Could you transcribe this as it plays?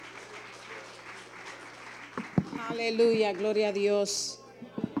Aleluya, gloria a Dios.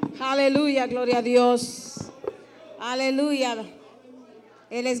 Aleluya, gloria a Dios. Aleluya.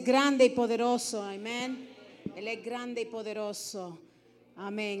 Él es grande y poderoso. Amén. Él es grande y poderoso.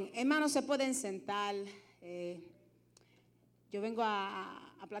 Amén. Hermanos, se pueden sentar. Yo vengo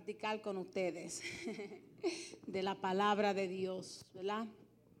a platicar con ustedes de la palabra de Dios, ¿verdad?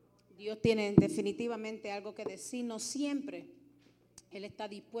 Dios tiene definitivamente algo que decirnos siempre. Él está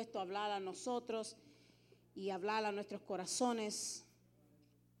dispuesto a hablar a nosotros y hablar a nuestros corazones.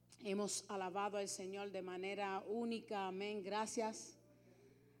 Hemos alabado al Señor de manera única, amén. Gracias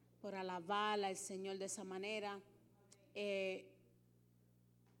por alabar al Señor de esa manera.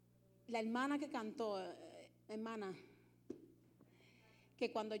 La hermana que cantó, hermana,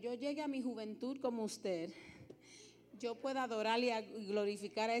 que cuando yo llegue a mi juventud como usted, yo pueda adorarle y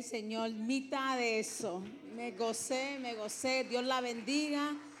glorificar al Señor. Mitad de eso. Me gocé. Dios la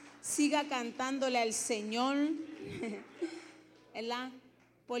bendiga. Siga cantándole al Señor. ¿Verdad?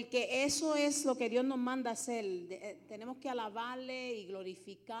 Porque eso es lo que Dios nos manda hacer. Tenemos que alabarle y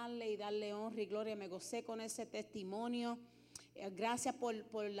glorificarle y darle honra y gloria. Me gocé con ese testimonio. Gracias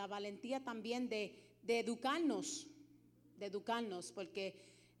por la valentía también de educarnos. De educarnos, porque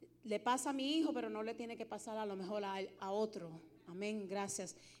le pasa a mi hijo, pero no le tiene que pasar a lo mejor a otro. Amén,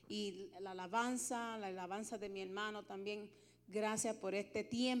 gracias. Y la alabanza de mi hermano también. Gracias por este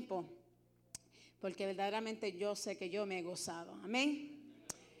tiempo, porque verdaderamente yo sé que yo me he gozado. Amén.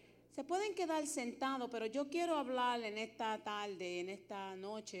 Se pueden quedar sentados, pero yo quiero hablar en esta tarde, en esta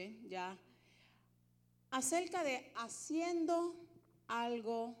noche ya, acerca de haciendo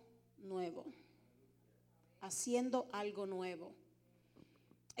algo nuevo. Haciendo algo nuevo.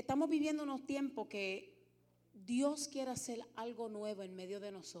 Estamos viviendo unos tiempos que Dios quiere hacer algo nuevo en medio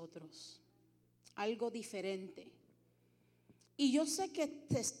de nosotros, algo diferente. Y yo sé que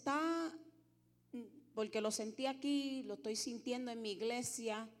porque lo sentí aquí, lo estoy sintiendo en mi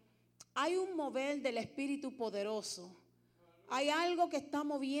iglesia, hay un mover del Espíritu poderoso. Hay algo que está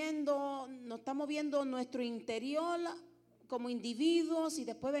moviendo, nos está moviendo nuestro interior como individuos, y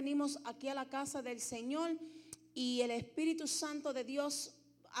después venimos aquí a la casa del Señor y el Espíritu Santo de Dios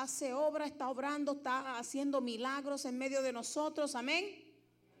hace obra, está obrando, está haciendo milagros en medio de nosotros, amén.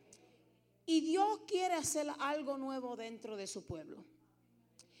 Y Dios quiere hacer algo nuevo dentro de su pueblo.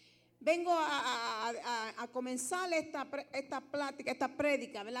 Vengo a comenzar esta plática, esta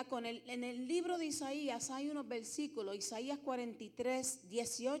prédica, ¿verdad? En el libro de Isaías hay unos versículos, Isaías 43,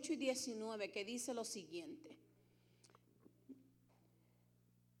 18 y 19, que dice lo siguiente: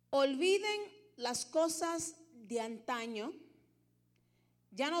 olviden las cosas de antaño,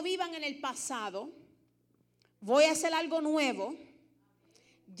 ya no vivan en el pasado, voy a hacer algo nuevo,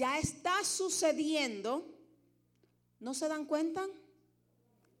 ya está sucediendo. ¿No se dan cuenta?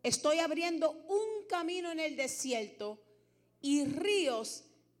 Estoy abriendo un camino en el desierto y ríos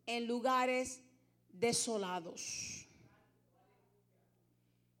en lugares desolados.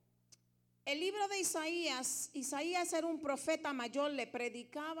 El libro de Isaías era un profeta mayor, le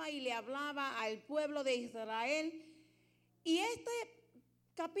predicaba y le hablaba al pueblo de Israel. Y este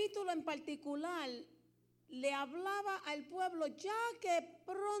capítulo en particular le hablaba al pueblo ya que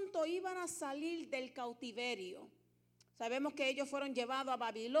pronto iban a salir del cautiverio. Sabemos que ellos fueron llevados a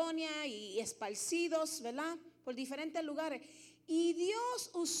Babilonia y esparcidos, ¿verdad?, por diferentes lugares. Y Dios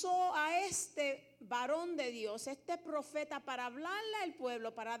usó a este varón de Dios, este profeta, para hablarle al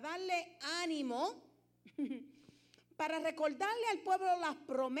pueblo, para darle ánimo, para recordarle al pueblo las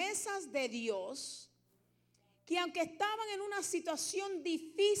promesas de Dios, que aunque estaban en una situación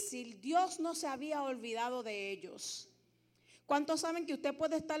difícil, Dios no se había olvidado de ellos. ¿Cuántos saben que usted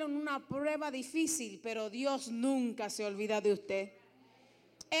puede estar en una prueba difícil, pero Dios nunca se olvida de usted?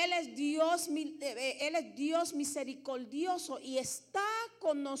 Él es Dios misericordioso y está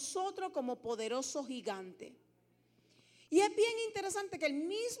con nosotros como poderoso gigante. Y es bien interesante que el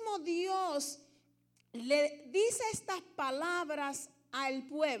mismo Dios le dice estas palabras al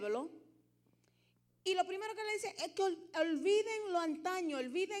pueblo. Y lo primero que le dice es que olviden lo antaño,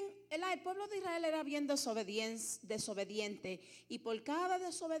 el pueblo de Israel era bien desobediente, y por cada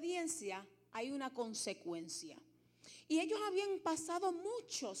desobediencia hay una consecuencia. Y ellos habían pasado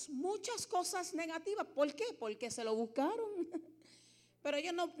muchas cosas negativas. ¿Por qué? Porque se lo buscaron. Pero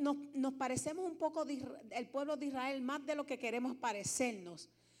ellos nos parecemos un poco el pueblo de Israel más de lo que queremos parecernos.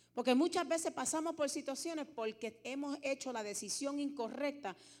 Porque muchas veces pasamos por situaciones porque hemos hecho la decisión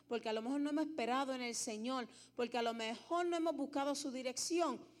incorrecta, porque a lo mejor no hemos esperado en el Señor, porque a lo mejor no hemos buscado su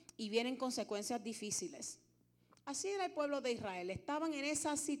dirección y vienen consecuencias difíciles. Así era el pueblo de Israel, estaban en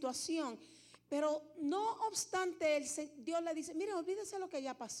esa situación, pero no obstante Dios le dice: mira, olvídese lo que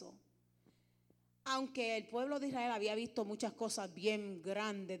ya pasó. Aunque el pueblo de Israel había visto muchas cosas bien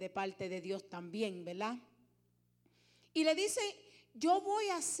grandes de parte de Dios también, ¿verdad? Y le dice, yo voy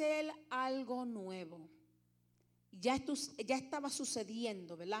a hacer algo nuevo. Ya estaba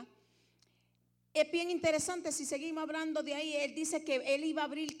sucediendo, ¿verdad? Es bien interesante, si seguimos hablando de ahí, él dice que él iba a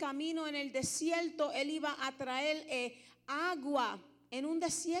abrir camino en el desierto, él iba a traer agua en un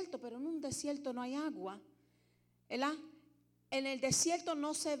desierto, pero en un desierto no hay agua, ¿verdad? En el desierto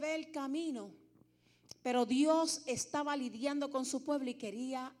no se ve el camino, pero Dios estaba lidiando con su pueblo y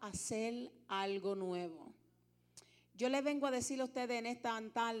quería hacer algo nuevo. Yo le vengo a decirle a ustedes en esta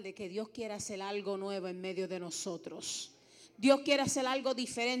tarde que Dios quiere hacer algo nuevo en medio de nosotros. Dios quiere hacer algo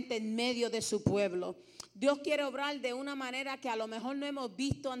diferente en medio de su pueblo. Dios quiere obrar de una manera que a lo mejor no hemos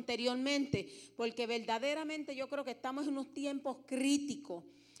visto anteriormente, porque verdaderamente yo creo que estamos en unos tiempos críticos,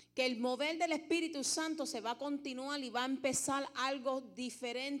 que el mover del Espíritu Santo se va a continuar y va a empezar algo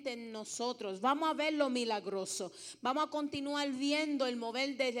diferente en nosotros. Vamos a ver lo milagroso. Vamos a continuar viendo el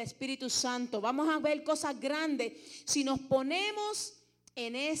mover del Espíritu Santo. Vamos a ver cosas grandes si nos ponemos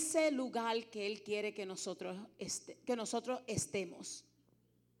en ese lugar que Él quiere que nosotros estemos.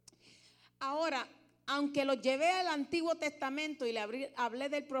 Ahora, aunque lo llevé al Antiguo Testamento y le hablé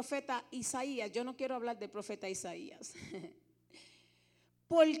del profeta Isaías, yo no quiero hablar del profeta Isaías.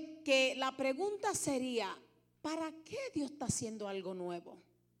 Porque la pregunta sería, ¿para qué Dios está haciendo algo nuevo?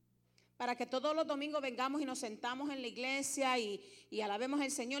 Para que todos los domingos vengamos y nos sentamos en la iglesia y alabemos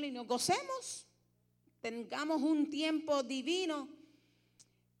al Señor y nos gocemos, tengamos un tiempo divino.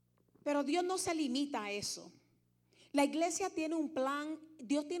 Pero Dios no se limita a eso. La iglesia tiene un plan,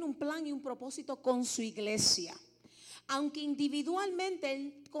 Dios tiene un plan y un propósito con su iglesia. Aunque individualmente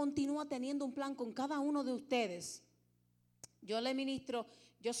Él continúa teniendo un plan con cada uno de ustedes. Yo le ministro,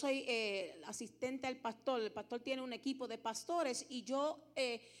 yo soy asistente al pastor. El pastor tiene un equipo de pastores y yo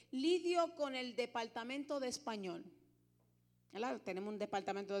lidio con el departamento de español. ¿Verdad? Tenemos un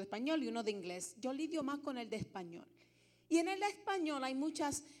departamento de español y uno de inglés. Yo lidio más con el de español. Y en el español hay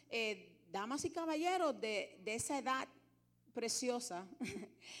muchas damas y caballeros de esa edad preciosa,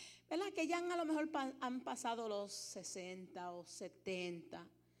 ¿verdad? Que ya a lo mejor han pasado los 60 o 70,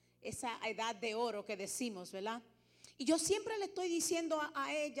 esa edad de oro que decimos, ¿verdad? Y yo siempre le estoy diciendo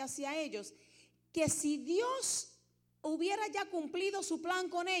a ellas y a ellos que si Dios hubiera ya cumplido su plan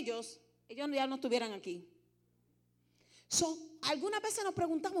con ellos, ellos ya no estuvieran aquí. Algunas veces nos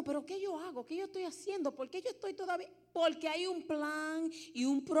preguntamos, ¿pero qué yo hago? ¿Qué yo estoy haciendo? ¿Por qué yo estoy todavía? Porque hay un plan y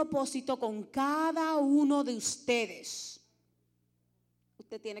un propósito con cada uno de ustedes.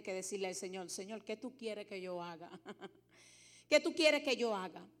 Usted tiene que decirle al Señor, Señor, ¿qué tú quieres que yo haga? ¿Qué tú quieres que yo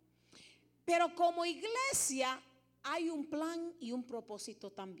haga? Pero como iglesia hay un plan y un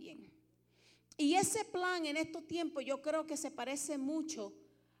propósito también. Y ese plan en estos tiempos yo creo que se parece mucho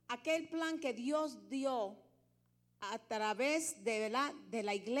a aquel plan que Dios dio a través de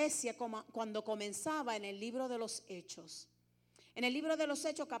la iglesia cuando comenzaba en el libro de los Hechos. En el libro de los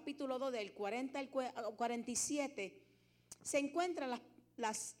Hechos, capítulo 2, del 40 al 47, se encuentran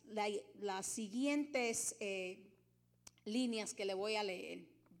las siguientes líneas que le voy a leer.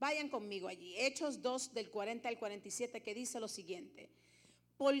 Vayan conmigo allí. Hechos 2, del 40 al 47, que dice lo siguiente.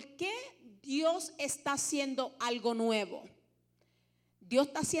 ¿Por qué Dios está haciendo algo nuevo? Dios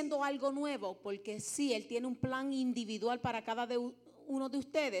está haciendo algo nuevo porque sí, Él tiene un plan individual para cada uno de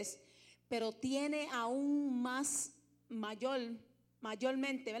ustedes, pero tiene aún más,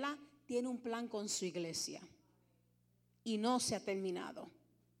 mayormente, ¿verdad? Tiene un plan con su iglesia y no se ha terminado.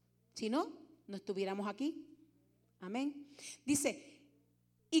 Si no, no estuviéramos aquí. Amén. Dice,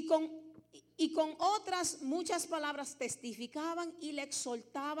 y con otras muchas palabras testificaban y le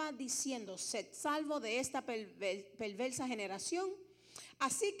exhortaba diciendo, sed salvo de esta perversa generación.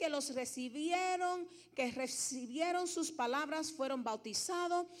 Así que recibieron sus palabras, fueron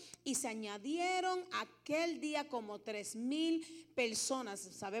bautizados y se añadieron aquel día como 3,000 personas.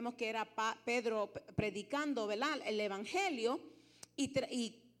 Sabemos que era Pedro predicando, ¿verdad?, el evangelio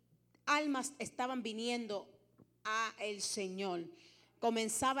y almas estaban viniendo a el Señor.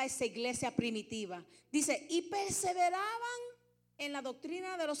 Comenzaba esa iglesia primitiva. Dice, y perseveraban en la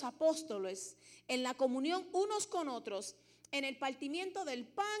doctrina de los apóstoles, en la comunión unos con otros, en el partimiento del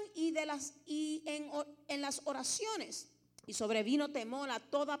pan y en las oraciones. Y sobrevino temor a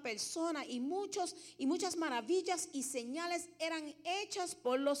toda persona y muchas maravillas y señales eran hechas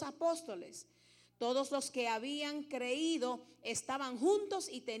por los apóstoles. Todos los que habían creído estaban juntos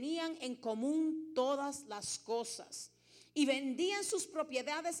y tenían en común todas las cosas. Y vendían sus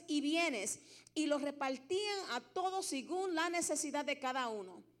propiedades y bienes y los repartían a todos según la necesidad de cada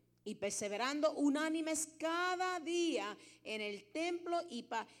uno. y perseverando unánimes cada día en el templo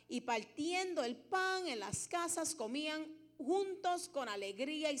y partiendo el pan en las casas, comían juntos con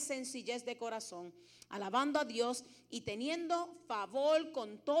alegría y sencillez de corazón, alabando a Dios y teniendo favor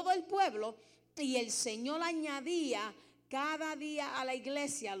con todo el pueblo. Y el Señor añadía cada día a la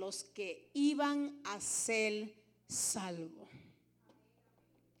iglesia los que iban a ser salvos.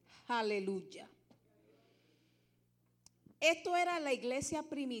 Aleluya. Esto era la iglesia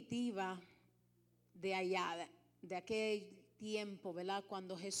primitiva de allá, de aquel tiempo, ¿verdad?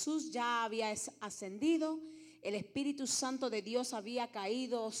 Cuando Jesús ya había ascendido, el Espíritu Santo de Dios había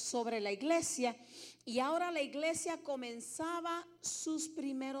caído sobre la iglesia y ahora la iglesia comenzaba sus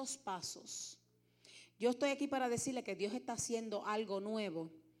primeros pasos. Yo estoy aquí para decirle que Dios está haciendo algo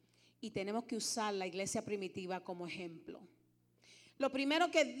nuevo y tenemos que usar la iglesia primitiva como ejemplo. Lo primero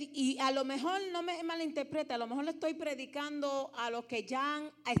y a lo mejor no me malinterprete, a lo mejor le estoy predicando a los que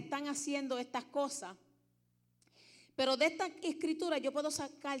ya están haciendo estas cosas. Pero de esta escritura yo puedo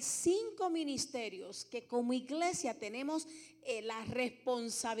sacar 5 ministerios que como iglesia tenemos la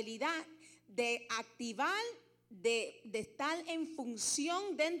responsabilidad de activar, de estar en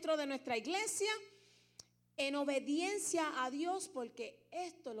función dentro de nuestra iglesia, en obediencia a Dios, porque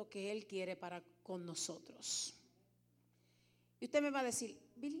esto es lo que Él quiere para con nosotros. Y usted me va a decir,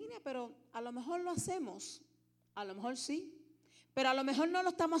 Virginia, pero a lo mejor lo hacemos. A lo mejor sí, pero a lo mejor no lo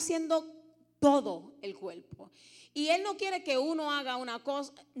estamos haciendo todo el cuerpo. Y Él no quiere que uno haga una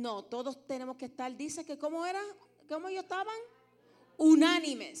cosa. No, todos tenemos que estar, dice que ¿cómo era? ¿Cómo ellos estaban?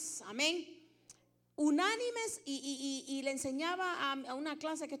 Unánimes, amén. Unánimes y le enseñaba a una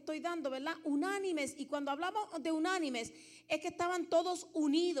clase que estoy dando, ¿verdad? Unánimes, y cuando hablamos de unánimes es que estaban todos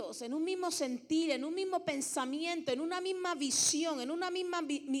unidos en un mismo sentir, en un mismo pensamiento, en una misma visión, en una misma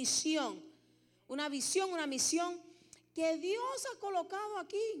misión. Una visión, una misión que Dios ha colocado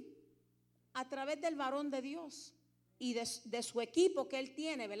aquí a través del varón de Dios y de su equipo que Él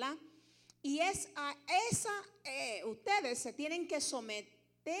tiene, ¿verdad? Y es a ustedes se tienen que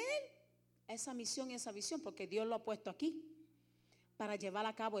someter esa misión y esa visión, porque Dios lo ha puesto aquí para llevar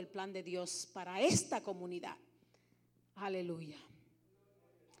a cabo el plan de Dios para esta comunidad. Aleluya.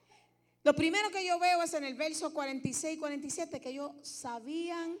 Lo primero que yo veo es en el verso 46 y 47 que ellos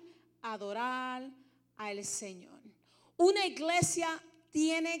sabían adorar al Señor. Una iglesia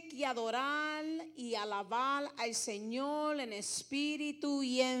tiene que adorar y alabar al Señor en espíritu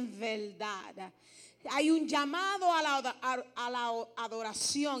y en verdad. Hay un llamado a la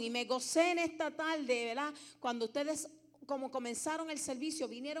adoración y me gocé en esta tarde, ¿verdad? Cuando ustedes como comenzaron el servicio,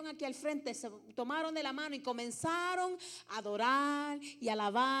 vinieron aquí al frente, se tomaron de la mano y comenzaron a adorar y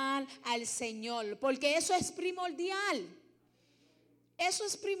alabar al Señor, porque eso es primordial. Eso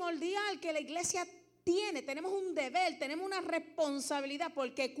es primordial que la iglesia tenemos un deber, tenemos una responsabilidad,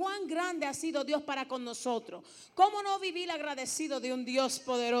 porque cuán grande ha sido Dios para con nosotros. ¿Cómo no vivir agradecido de un Dios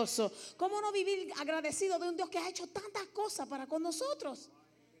poderoso? ¿Cómo no vivir agradecido de un Dios que ha hecho tantas cosas para con nosotros?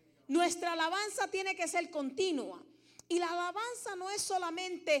 Nuestra alabanza tiene que ser continua. Y la alabanza no es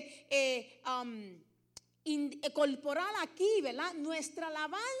solamente corporal aquí, ¿verdad? Nuestra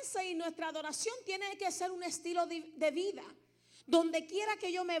alabanza y nuestra adoración tiene que ser un estilo de vida. Donde quiera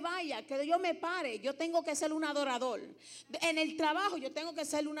que yo me vaya, que yo me pare, yo tengo que ser un adorador. En el trabajo yo tengo que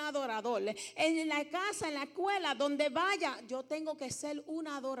ser un adorador. En la casa, en la escuela, donde vaya, yo tengo que ser un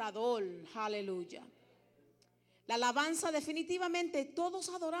adorador. Aleluya. La alabanza definitivamente todos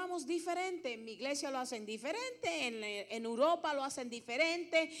adoramos diferente. En mi iglesia lo hacen diferente, en Europa lo hacen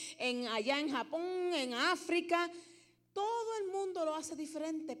diferente, allá en Japón, en África. Todo el mundo lo hace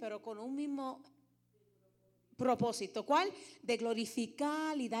diferente, pero con un mismo propósito. ¿Cuál? De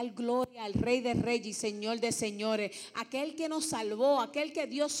glorificar y dar gloria al Rey de Reyes y Señor de Señores, aquel que nos salvó, aquel que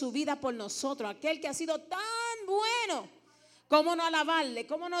dio su vida por nosotros, aquel que ha sido tan bueno. ¿Cómo no alabarle?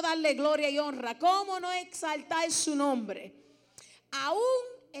 ¿Cómo no darle gloria y honra? ¿Cómo no exaltar su nombre? Aún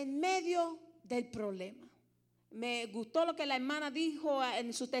en medio del problema. Me gustó lo que la hermana dijo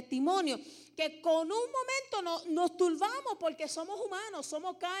en su testimonio, que con un momento nos turbamos porque somos humanos,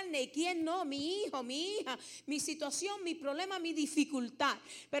 somos carne. ¿Y quién no? Mi hijo, mi hija, mi situación, mi problema, mi dificultad.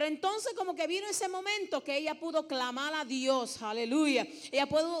 Pero entonces como que vino ese momento que ella pudo clamar a Dios, aleluya. Ella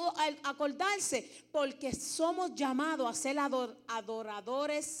pudo acordarse, porque somos llamados a ser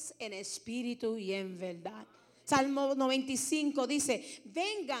adoradores en espíritu y en verdad. Salmo 95 dice,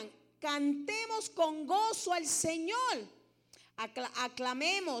 vengan, cantemos con gozo al Señor.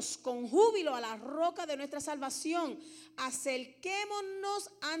 Aclamemos con júbilo a la roca de nuestra salvación.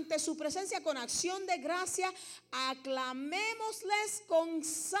 Acerquémonos ante su presencia con acción de gracia. Aclamémosles con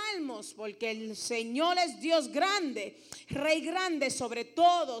salmos, porque el Señor es Dios grande, Rey grande sobre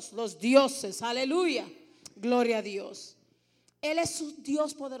todos los dioses. Aleluya. Gloria a Dios. Él es un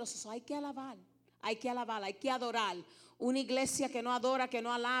Dios poderoso. Hay que alabar, hay que alabar, hay que adorar. Una iglesia que no adora, que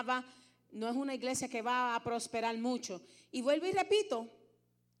no alaba, no es una iglesia que va a prosperar mucho. Y vuelvo y repito,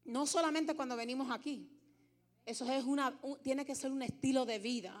 no solamente cuando venimos aquí. Eso es tiene que ser un estilo de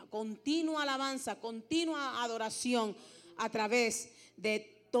vida, continua alabanza, continua adoración a través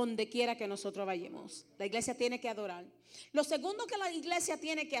de donde quiera que nosotros vayamos. La iglesia tiene que adorar. Lo segundo que la iglesia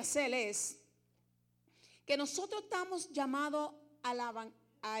tiene que hacer es que nosotros estamos llamados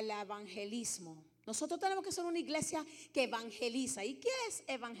al evangelismo. Nosotros tenemos que ser una iglesia que evangeliza. ¿Y qué es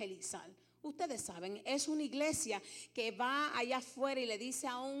evangelizar? Ustedes saben, es una iglesia que va allá afuera y le dice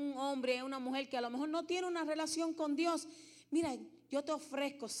a un hombre, a una mujer que a lo mejor no tiene una relación con Dios: mira, yo te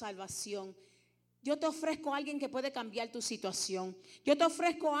ofrezco salvación. Yo te ofrezco a alguien que puede cambiar tu situación. Yo te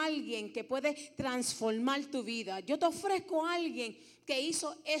ofrezco a alguien que puede transformar tu vida. Yo te ofrezco a alguien que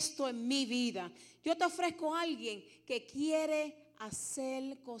hizo esto en mi vida. Yo te ofrezco a alguien que quiere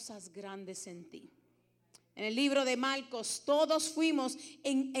hacer cosas grandes en ti. En el libro de Marcos, todos fuimos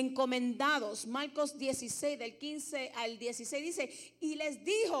encomendados. Marcos 16, del 15 al 16 dice: y les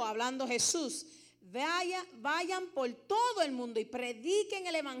dijo, hablando Jesús: vayan por todo el mundo y prediquen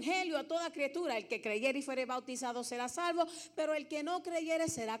el evangelio a toda criatura. El que creyere y fuere bautizado será salvo, pero el que no creyere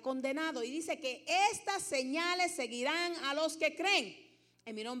será condenado. Y dice que estas señales seguirán a los que creen.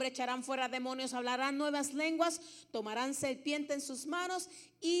 En mi nombre echarán fuera demonios, hablarán nuevas lenguas, tomarán serpiente en sus manos,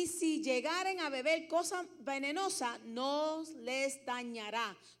 y si llegaren a beber cosa venenosa, no les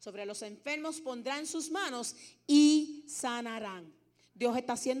dañará. Sobre los enfermos pondrán sus manos y sanarán. Dios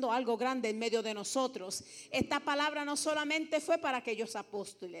está haciendo algo grande en medio de nosotros. Esta palabra no solamente fue para aquellos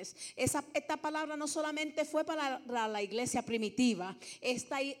apóstoles. Esta palabra no solamente fue para la iglesia primitiva.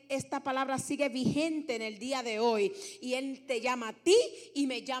 Esta palabra sigue vigente en el día de hoy. Y Él te llama a ti y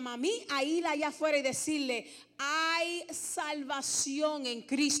me llama a mí a ir allá afuera y decirle: hay salvación en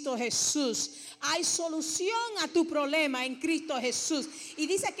Cristo Jesús. Hay solución a tu problema en Cristo Jesús. Y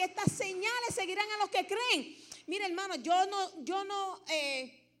dice que estas señales seguirán a los que creen. Mira, hermano, yo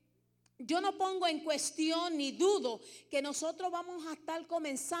no pongo en cuestión ni dudo que nosotros vamos a estar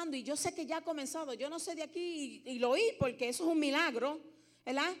comenzando. Y yo sé que ya ha comenzado. Yo no sé de aquí y lo oí, porque eso es un milagro,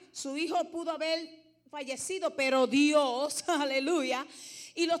 ¿verdad? Su hijo pudo haber fallecido, pero Dios, aleluya.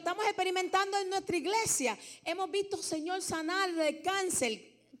 Y lo estamos experimentando en nuestra iglesia. Hemos visto, Señor, sanar de cáncer,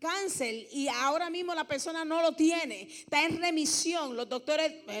 y ahora mismo la persona no lo tiene, está en remisión. Los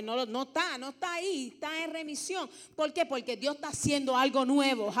doctores no está ahí, está en remisión. ¿Por qué? Porque Dios está haciendo algo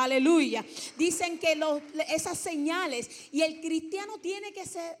nuevo, aleluya. Dicen que esas señales, y el cristiano tiene que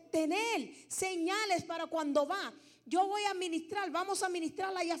tener señales para cuando va. Yo voy a ministrar, vamos a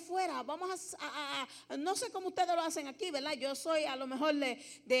ministrar allá afuera, vamos a no sé cómo ustedes lo hacen aquí, ¿verdad? Yo soy a lo mejor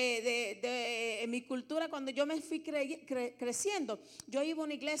de mi cultura. Cuando yo me fui creciendo, yo iba a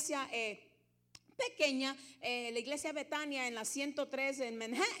una iglesia pequeña, la iglesia Betania en la 103 en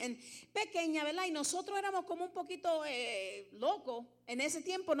Manhattan, pequeña, ¿verdad? Y nosotros éramos como un poquito locos. En ese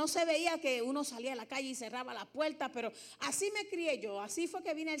tiempo no se veía que uno salía a la calle y cerraba la puerta, pero así me crié yo, así fue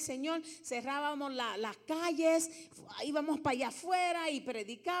que vine el Señor. Cerrábamos las calles, íbamos para allá afuera y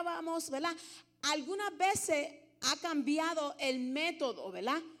predicábamos, ¿verdad? Algunas veces ha cambiado el método,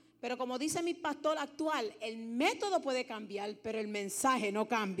 ¿verdad? Pero como dice mi pastor actual, el método puede cambiar, pero el mensaje no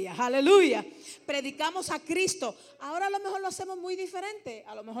cambia. Aleluya. Predicamos a Cristo. Ahora a lo mejor lo hacemos muy diferente.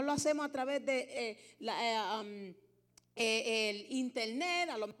 A lo mejor lo hacemos a través de el internet.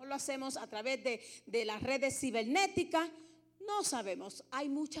 A lo mejor lo hacemos a través de las redes cibernéticas. No sabemos. Hay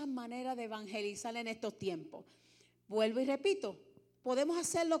muchas maneras de evangelizar en estos tiempos. Vuelvo y repito. Podemos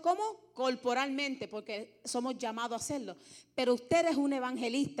hacerlo como corporalmente, porque somos llamados a hacerlo. Pero usted es un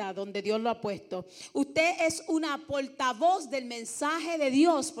evangelista donde Dios lo ha puesto. Usted es una portavoz del mensaje de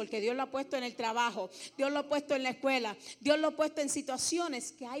Dios, porque Dios lo ha puesto en el trabajo, Dios lo ha puesto en la escuela, Dios lo ha puesto en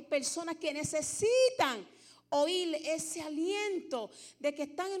situaciones que hay personas que necesitan oír ese aliento de que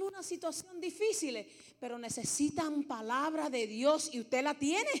están en una situación difícil, pero necesitan palabra de Dios, y usted la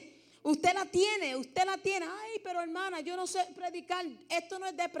tiene. Usted la tiene. Ay, pero hermana, yo no sé predicar. Esto no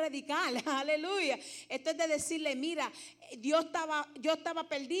es de predicar, aleluya. Esto es de decirle: mira, yo estaba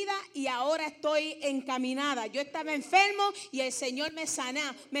perdida y ahora estoy encaminada. Yo estaba enfermo y el Señor me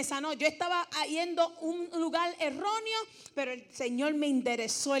sanó. Yo estaba yendo a un lugar erróneo, pero el Señor me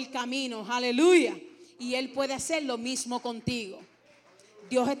enderezó el camino, aleluya. y Él puede hacer lo mismo contigo.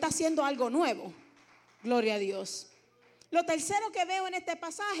 Dios está haciendo algo nuevo. Gloria a Dios. Lo tercero que veo en este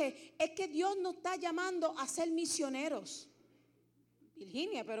pasaje es que Dios nos está llamando a ser misioneros.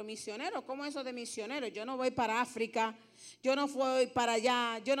 Virginia, pero misioneros, ¿cómo eso de misioneros? Yo no voy para África, yo no voy para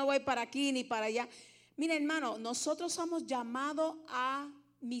allá, yo no voy para aquí ni para allá. Mira, hermano, nosotros somos llamados a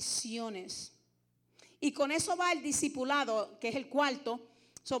misiones. Y con eso va el discipulado, que es el cuarto.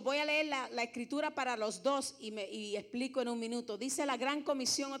 Voy a leer la escritura para los dos y explico en un minuto. Dice la gran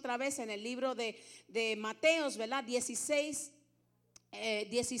comisión otra vez en el libro de Mateos, ¿verdad? 16,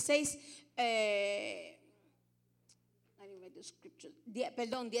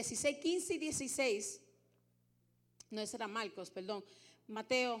 perdón, 16, 15 y 16. No, ese era Marcos, perdón.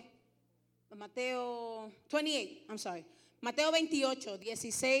 Mateo 28, I'm sorry. Mateo 28,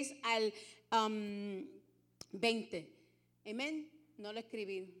 16 al 20. Amén. No lo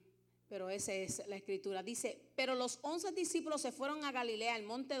escribí, pero esa es la escritura. Dice, pero los 11 discípulos se fueron a Galilea, al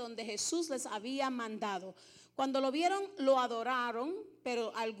monte donde Jesús les había mandado. Cuando lo vieron, lo adoraron,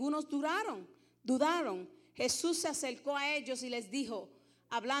 pero algunos dudaron. Jesús se acercó a ellos y les dijo,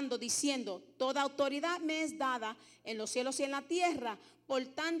 hablando, diciendo, toda autoridad me es dada en los cielos y en la tierra. Por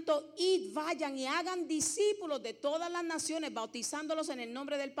tanto, id, vayan y hagan discípulos de todas las naciones, bautizándolos en el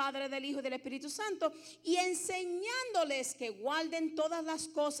nombre del Padre, del Hijo y del Espíritu Santo, y enseñándoles que guarden todas las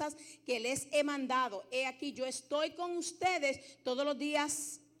cosas que les he mandado. He aquí, yo estoy con ustedes todos los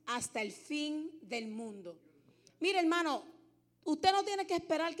días hasta el fin del mundo. Mire, hermano, usted no tiene que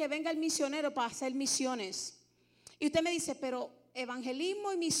esperar que venga el misionero para hacer misiones. Y usted me dice, pero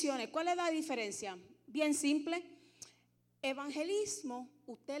evangelismo y misiones, ¿cuál es la diferencia? Bien simple. Evangelismo,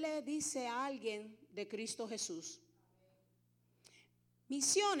 usted le dice a alguien de Cristo Jesús.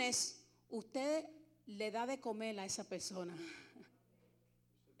 Misiones, usted le da de comer a esa persona.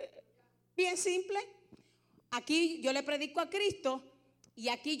 Bien simple. Aquí yo le predico a Cristo y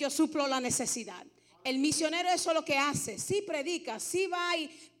aquí yo suplo la necesidad. El misionero eso es lo que hace. Sí predica, sí va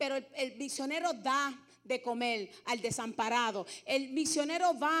ahí, pero el misionero da de comer al desamparado. El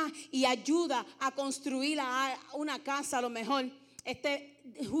misionero va y ayuda a construir una casa. A lo mejor este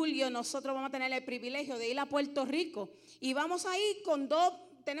julio nosotros vamos a tener el privilegio de ir a Puerto Rico y vamos a ir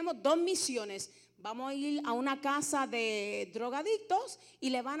tenemos dos misiones. Vamos a ir a una casa de drogadictos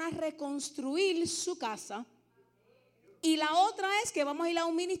y le van a reconstruir su casa. Y la otra es que vamos a ir a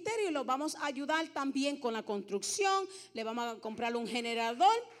un ministerio y los vamos a ayudar también con la construcción. Le vamos a comprar un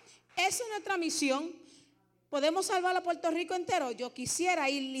generador. Esa es nuestra misión. ¿Podemos salvar a Puerto Rico entero? Yo quisiera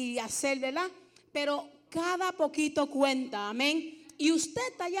ir y hacer, ¿verdad? Pero cada poquito cuenta, amén. Y usted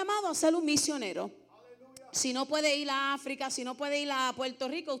está llamado a ser un misionero. Si no puede ir a África, si no puede ir a Puerto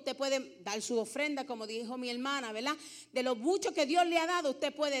Rico, usted puede dar su ofrenda, como dijo mi hermana, ¿verdad? De lo mucho que Dios le ha dado,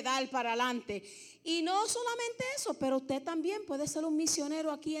 usted puede dar para adelante. Y no solamente eso, pero usted también puede ser un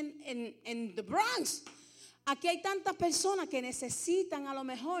misionero aquí en The Bronx. Aquí hay tantas personas que necesitan a lo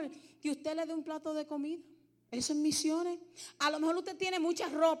mejor que usted le dé un plato de comida. Eso es misiones. A lo mejor usted tiene mucha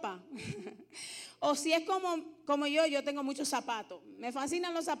ropa. O si es como yo tengo muchos zapatos. Me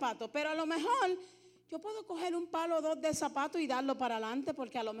fascinan los zapatos. Pero a lo mejor yo puedo coger un palo o dos de zapatos y darlo para adelante.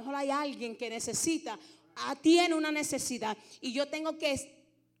 Porque a lo mejor hay alguien que necesita, tiene una necesidad. Y yo tengo que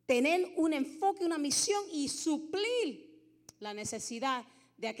tener un enfoque, una misión y suplir la necesidad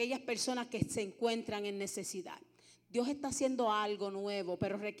de aquellas personas que se encuentran en necesidad. Dios está haciendo algo nuevo,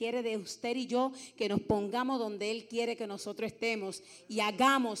 pero requiere de usted y yo que nos pongamos donde Él quiere que nosotros estemos y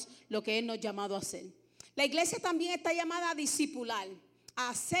hagamos lo que Él nos ha llamado a hacer. La iglesia también está llamada a discipular,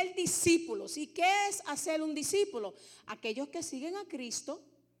 a hacer discípulos. ¿Y qué es hacer un discípulo? Aquellos que siguen a Cristo,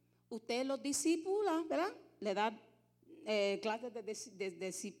 usted los discípula, ¿verdad? Le da clases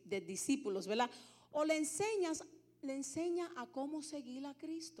de discípulos, ¿verdad? O le enseña a cómo seguir a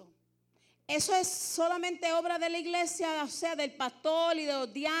Cristo. Eso es solamente obra de la iglesia, o sea, del pastor y de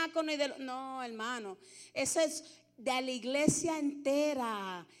los diáconos no, hermano. Eso es de la iglesia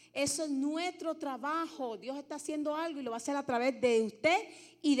entera. Eso es nuestro trabajo. Dios está haciendo algo y lo va a hacer a través de usted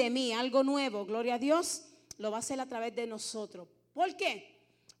y de mí. Algo nuevo, gloria a Dios, lo va a hacer a través de nosotros. ¿Por qué?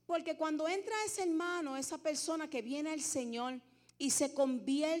 Porque cuando entra ese hermano, esa persona que viene al Señor y se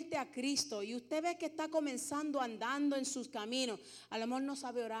convierte a Cristo, y usted ve que está comenzando andando en sus caminos, a lo mejor no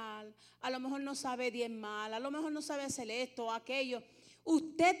sabe orar, a lo mejor no sabe diezmar, a lo mejor no sabe hacer esto o aquello.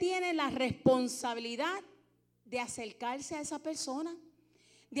 Usted tiene la responsabilidad de acercarse a esa persona,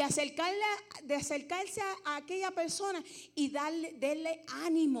 de acercarse a aquella persona y darle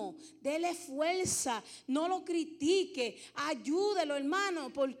ánimo, darle fuerza. No lo critique, ayúdelo,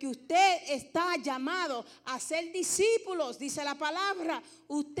 hermano, porque usted está llamado a ser discípulos, dice la palabra.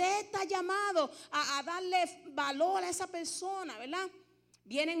 Usted está llamado a darle valor a esa persona, ¿verdad?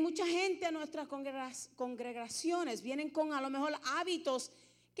 Vienen mucha gente a nuestras congregaciones, vienen con a lo mejor hábitos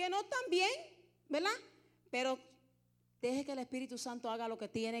que no están bien, ¿verdad? Pero deje que el Espíritu Santo haga lo que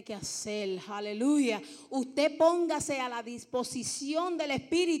tiene que hacer. Aleluya. Usted póngase a la disposición del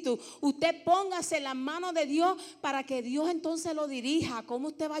Espíritu. Usted póngase en las manos de Dios para que Dios entonces lo dirija. ¿Cómo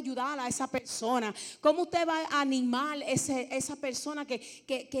usted va a ayudar a esa persona? ¿Cómo usted va a animar a esa persona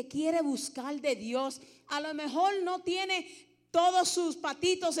que quiere buscar de Dios? A lo mejor no tiene todos sus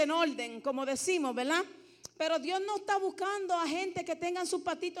patitos en orden, como decimos, ¿verdad? Pero Dios no está buscando a gente que tengan sus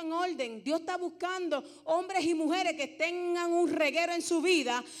patitos en orden. Dios está buscando hombres y mujeres que tengan un reguero en su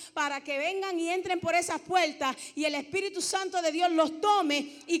vida para que vengan y entren por esas puertas y el Espíritu Santo de Dios los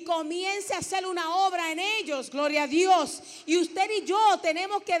tome y comience a hacer una obra en ellos. Gloria a Dios. Y usted y yo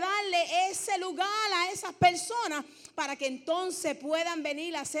tenemos que darle ese lugar a esas personas para que entonces puedan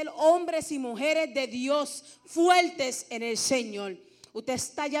venir a ser hombres y mujeres de Dios fuertes en el Señor. Usted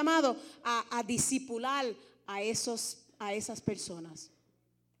está llamado a discipular a esas personas.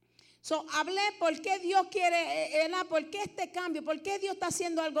 Hablé por qué Dios quiere, por qué este cambio, por qué Dios está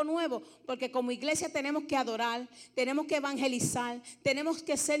haciendo algo nuevo. Porque como iglesia tenemos que adorar, tenemos que evangelizar, tenemos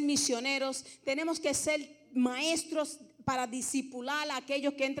que ser misioneros, tenemos que ser maestros para discipular a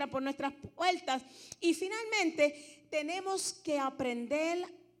aquellos que entran por nuestras puertas. Y finalmente tenemos que aprender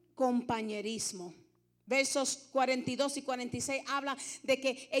compañerismo. Versos 42 y 46 hablan de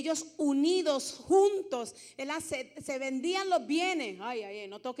que ellos unidos, juntos, se vendían los bienes. Ay,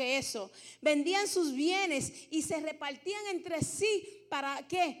 no toque eso. Vendían sus bienes y se repartían entre sí. ¿Para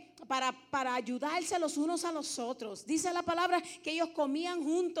qué? Para ayudarse los unos a los otros. Dice la palabra que ellos comían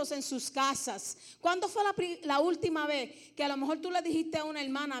juntos en sus casas. ¿Cuándo fue la última vez que a lo mejor tú le dijiste a una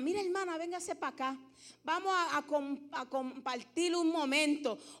hermana: mira, hermana, véngase para acá, vamos a compartir un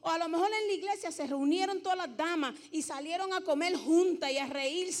momento? O a lo mejor en la iglesia se reunieron todas las damas y salieron a comer juntas y a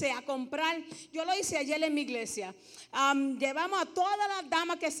reírse, a comprar. Yo lo hice ayer en mi iglesia. Llevamos a todas las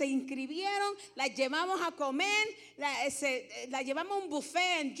damas que se inscribieron, las llevamos a comer, las llevamos a un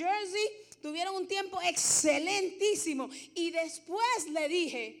buffet en Jersey. Tuvieron un tiempo excelentísimo. Y después le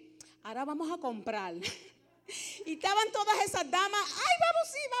dije: ahora vamos a comprar. Y estaban todas esas damas: ay, vamos.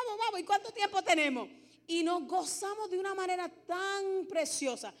 ¿Y cuánto tiempo tenemos? Y nos gozamos de una manera tan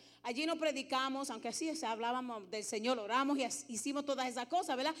preciosa. Allí no predicamos, aunque sí hablábamos del Señor, oramos y hicimos todas esas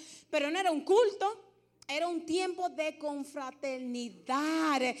cosas, ¿verdad? Pero no era un culto. Era un tiempo de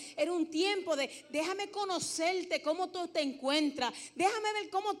confraternidad. Era un tiempo de déjame conocerte, cómo tú te encuentras. Déjame ver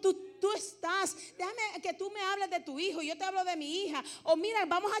cómo tú estás. Déjame que tú me hables de tu hijo y yo te hablo de mi hija. O mira,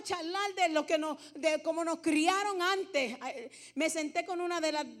 vamos a charlar de cómo nos criaron antes. Me senté con una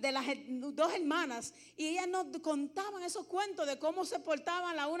de las dos hermanas y ellas nos contaban esos cuentos de cómo se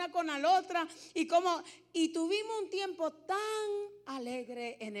portaban la una con la otra y tuvimos un tiempo tan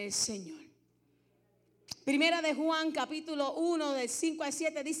alegre en el Señor. Primera de Juan capítulo 1 del 5 al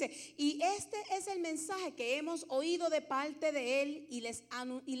 7 dice: y este es el mensaje que hemos oído de parte de Él y les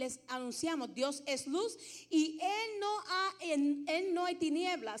anunciamos. Dios es luz y en Él no hay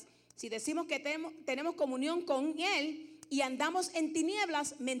tinieblas. Si decimos que tenemos comunión con Él y andamos en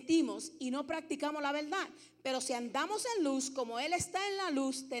tinieblas, mentimos y no practicamos la verdad. Pero si andamos en luz, como Él está en la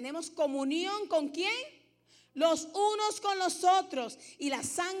luz, tenemos comunión ¿con quién? Los unos con los otros, y la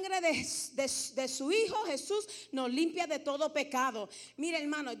sangre de su Hijo Jesús nos limpia de todo pecado. Mira,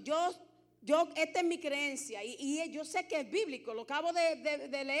 hermano, esta es mi creencia y yo sé que es bíblico, lo acabo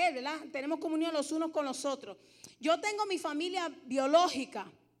de leer, ¿verdad? Tenemos comunión los unos con los otros. Yo tengo mi familia biológica,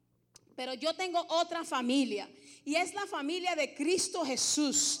 pero yo tengo otra familia y es la familia de Cristo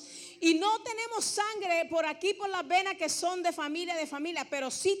Jesús. Y no tenemos sangre por aquí, por las venas que son de familia,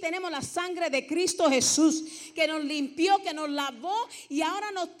 pero sí tenemos la sangre de Cristo Jesús, que nos limpió, que nos lavó y ahora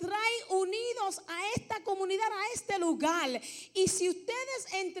nos trae unidos a esta comunidad, a este lugar. Y si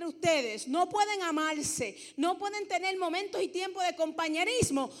entre ustedes no pueden amarse, no pueden tener momentos y tiempos de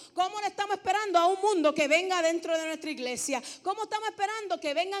compañerismo, ¿cómo le estamos esperando a un mundo que venga dentro de nuestra iglesia? ¿Cómo estamos esperando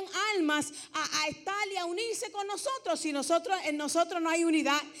que vengan almas a estar y a unirse con nosotros si en nosotros no hay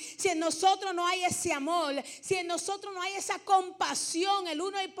unidad? Si en nosotros no hay ese amor, si en nosotros no hay esa compasión el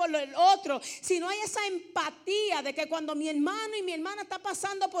uno y por el otro, si no hay esa empatía de que cuando mi hermano y mi hermana está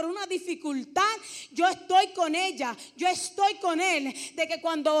pasando por una dificultad, yo estoy con ella, yo estoy con él, de que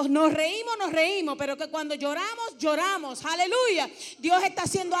cuando nos reímos, pero que cuando lloramos, lloramos. Aleluya. Dios está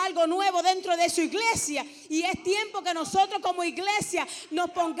haciendo algo nuevo dentro de su iglesia y es tiempo que nosotros como iglesia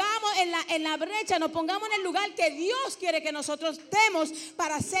nos pongamos en la brecha, nos pongamos en el lugar que Dios quiere que nosotros estemos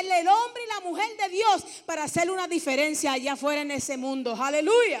para hacerle el hombre y la mujer de Dios, para hacerle una diferencia allá afuera en ese mundo.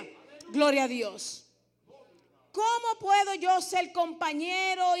 Aleluya. Gloria a Dios. ¿Cómo puedo yo ser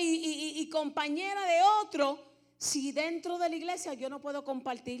compañero y compañera de otro si dentro de la iglesia yo no puedo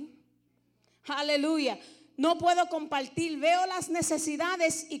compartir? Aleluya. No puedo compartir. Veo las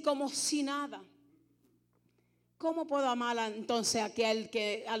necesidades y como si nada. ¿Cómo puedo amar entonces a aquel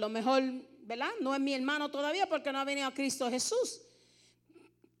que a lo mejor, ¿verdad?, no es mi hermano todavía porque no ha venido a Cristo Jesús?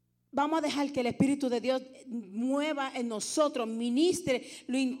 Vamos a dejar que el Espíritu de Dios mueva en nosotros, ministre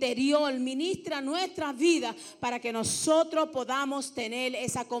lo interior, ministra nuestra vida para que nosotros podamos tener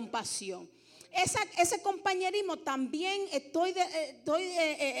esa compasión. Ese compañerismo también estoy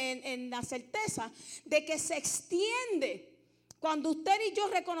en la certeza de que se extiende cuando usted y yo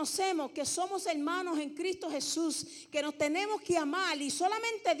reconocemos que somos hermanos en Cristo Jesús, que nos tenemos que amar y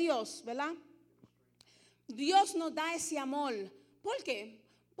solamente Dios, ¿verdad? Dios nos da ese amor. ¿Por qué?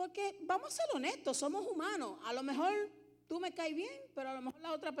 Porque vamos a ser honestos, somos humanos. A lo mejor tú me caes bien, pero a lo mejor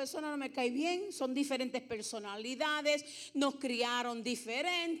la otra persona no me cae bien. Son diferentes personalidades, nos criaron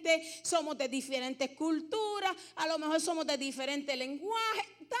diferentes, somos de diferentes culturas, a lo mejor somos de diferente lenguaje.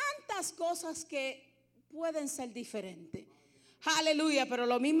 Tantas cosas que pueden ser diferentes. Aleluya, pero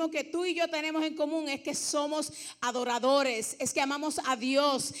lo mismo que tú y yo tenemos en común es que somos adoradores, es que amamos a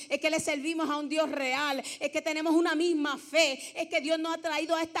Dios, es que le servimos a un Dios real, es que tenemos una misma fe, es que Dios nos ha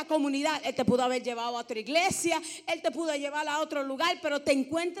traído a esta comunidad. Él te pudo haber llevado a otra iglesia, Él te pudo llevar a otro lugar, pero te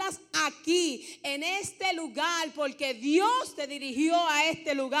encuentras aquí, en este lugar, porque Dios te dirigió a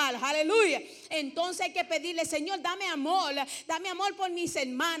este lugar. Aleluya. Entonces hay que pedirle: Señor, dame amor por mis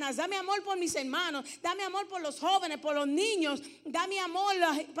hermanas, dame amor por mis hermanos, dame amor por los jóvenes, por los niños. Dame amor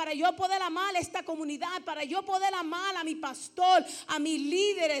para yo poder amar a esta comunidad, para yo poder amar a mi pastor, a mis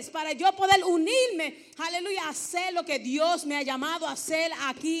líderes, para yo poder unirme, aleluya, a hacer lo que Dios me ha llamado a hacer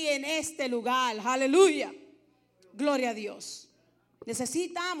aquí en este lugar. Aleluya. Gloria a Dios.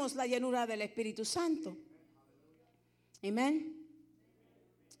 Necesitamos la llenura del Espíritu Santo. Amén.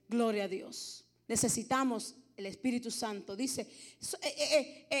 Gloria a Dios. Necesitamos el Espíritu Santo. Dice,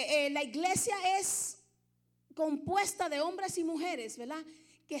 la iglesia es compuesta de hombres y mujeres, ¿verdad?,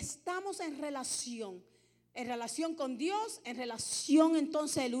 que estamos en relación con Dios, en relación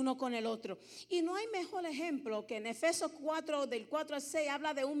entonces el uno con el otro. Y no hay mejor ejemplo que en Efesios 4, del 4 al 6,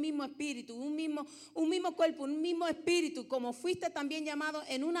 habla de un mismo espíritu, un mismo cuerpo, un mismo espíritu, como fuiste también llamado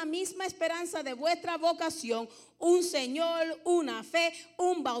en una misma esperanza de vuestra vocación, un Señor, una fe,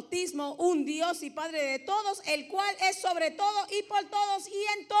 un bautismo, un Dios y Padre de todos, el cual es sobre todo y por todos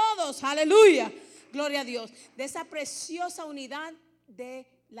y en todos. Aleluya. Gloria a Dios. De esa preciosa unidad de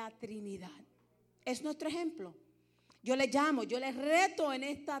la Trinidad. Es nuestro ejemplo. Yo les reto en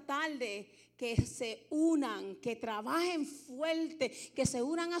esta tarde que se unan, que trabajen fuerte, que se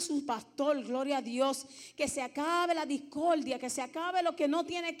unan a su pastor, gloria a Dios, que se acabe la discordia, que se acabe lo que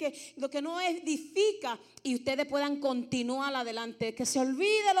no edifica y ustedes puedan continuar adelante, que se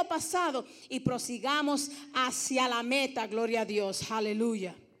olvide lo pasado y prosigamos hacia la meta, gloria a Dios,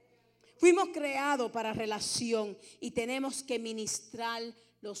 aleluya. Fuimos creados para relación y tenemos que ministrar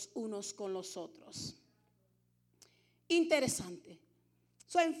los unos con los otros. Interesante.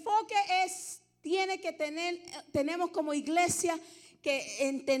 Su enfoque tenemos como iglesia que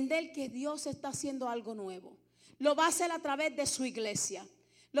entender que Dios está haciendo algo nuevo. Lo va a hacer a través de su iglesia.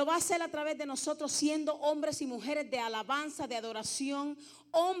 Lo va a hacer a través de nosotros siendo hombres y mujeres de alabanza, de adoración,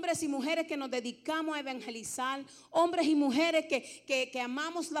 hombres y mujeres que nos dedicamos a evangelizar, hombres y mujeres que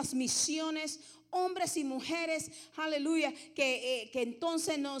amamos las misiones, hombres y mujeres, aleluya, que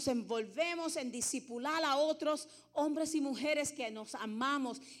entonces nos envolvemos en discipular a otros, hombres y mujeres que nos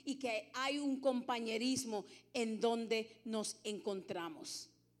amamos y que hay un compañerismo en donde nos encontramos.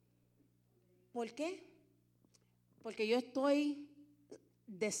 ¿Por qué? Porque yo estoy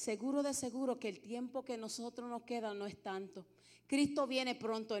de seguro que el tiempo que nosotros nos queda no es tanto. Cristo viene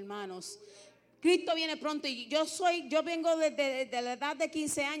pronto, hermanos. Cristo viene pronto y yo vengo desde la edad de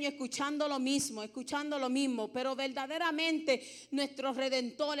 15 años escuchando lo mismo, pero verdaderamente nuestro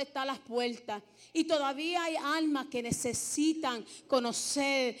Redentor está a las puertas y todavía hay almas que necesitan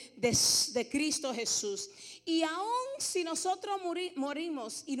conocer de Cristo Jesús. Y aún si nosotros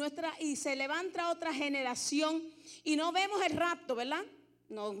morimos y se levanta otra generación y no vemos el rapto, ¿verdad?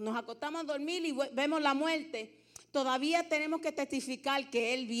 Nos acostamos a dormir y vemos la muerte. Todavía tenemos que testificar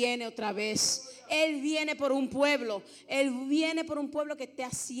que Él viene otra vez. Él viene por un pueblo. Él viene por un pueblo que esté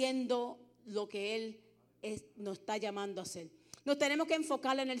haciendo lo que Él nos está llamando a hacer. Nos tenemos que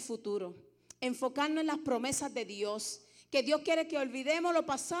enfocar en el futuro. Enfocarnos en las promesas de Dios. Que Dios quiere que olvidemos lo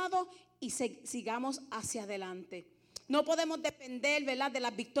pasado y sigamos hacia adelante. No podemos depender, ¿verdad?, de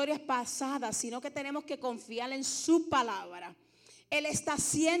las victorias pasadas, sino que tenemos que confiar en su palabra. Él está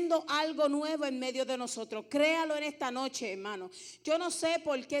haciendo algo nuevo en medio de nosotros. Créalo en esta noche, hermano. Yo no sé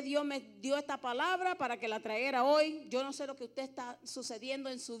por qué Dios me dio esta palabra para que la trajera hoy. Yo no sé lo que usted está sucediendo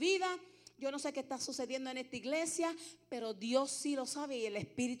en su vida. Yo no sé qué está sucediendo en esta iglesia, pero Dios sí lo sabe y el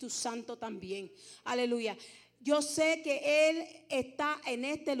Espíritu Santo también. Aleluya. Yo sé que Él está en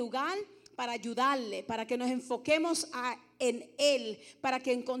este lugar para ayudarle, para que nos enfoquemos en Él, para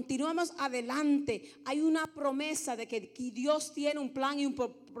que continuemos adelante. Hay una promesa de que Dios tiene un plan y un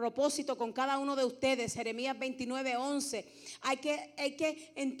propósito con cada uno de ustedes. Jeremías 29:11. Hay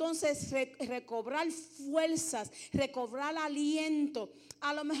que entonces recobrar fuerzas, recobrar aliento.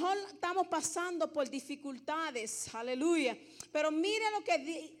 A lo mejor estamos pasando por dificultades, aleluya. Pero mire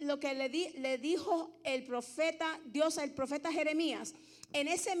lo que le dijo el profeta, Dios al profeta Jeremías. En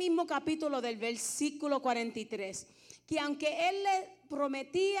ese mismo capítulo del versículo 43, que aunque Él le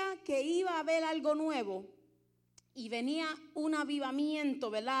prometía que iba a haber algo nuevo y venía un avivamiento,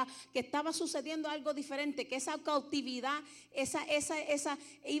 ¿verdad?, que estaba sucediendo algo diferente, que esa cautividad,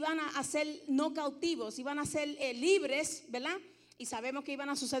 iban a ser no cautivos, iban a ser libres, ¿verdad? Y sabemos que iban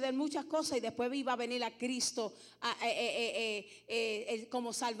a suceder muchas cosas y después iba a venir a Cristo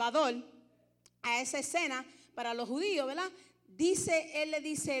como Salvador a esa escena para los judíos, ¿verdad? Él le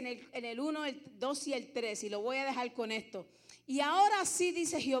dice en el 1, el 2 y el 3, y lo voy a dejar con esto. Y ahora sí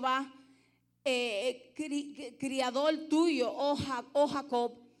dice Jehová, criador tuyo, oh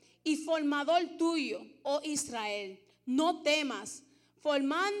Jacob, y formador tuyo, oh Israel, no temas,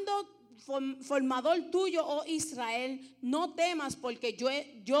 formador tuyo, oh Israel, no temas, porque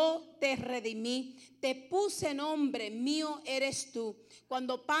yo te redimí, te puse nombre, mío eres tú.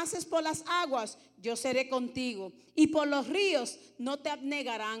 Cuando pases por las aguas, yo seré contigo, y por los ríos no te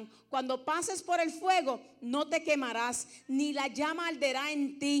abnegarán. Cuando pases por el fuego, no te quemarás, ni la llama arderá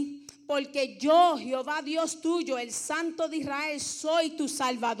en ti, porque yo, Jehová Dios tuyo, el Santo de Israel, soy tu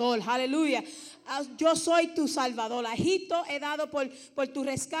Salvador. Aleluya. Yo soy tu Salvador. A Egipto he dado por tu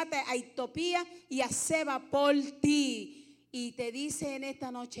rescate, a Etiopía y a Seba por ti. Y te dice en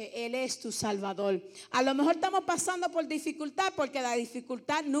esta noche, Él es tu Salvador. A lo mejor estamos pasando por dificultad, porque la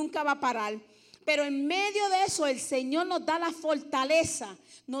dificultad nunca va a parar. Pero en medio de eso el Señor nos da la fortaleza,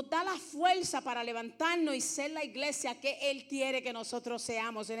 nos da la fuerza para levantarnos y ser la iglesia que Él quiere que nosotros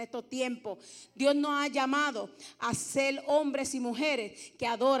seamos en estos tiempos. Dios nos ha llamado a ser hombres y mujeres que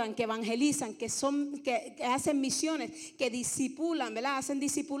adoran, que evangelizan, que hacen misiones, que discipulan, ¿verdad? Hacen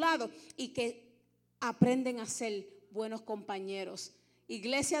discipulados y que aprenden a ser buenos compañeros.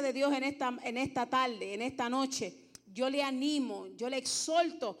 Iglesia de Dios, en esta tarde, en esta noche, yo le animo, yo le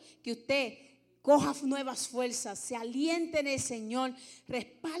exhorto que usted coja nuevas fuerzas, se alienten en el Señor,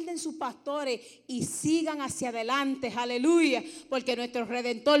 respalden sus pastores y sigan hacia adelante, aleluya, porque nuestro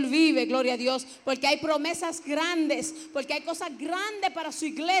Redentor vive, gloria a Dios, porque hay promesas grandes, porque hay cosas grandes para su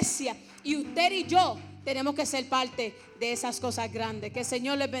iglesia y usted y yo tenemos que ser parte de esas cosas grandes. Que el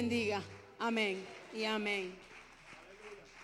Señor les bendiga, amén y amén.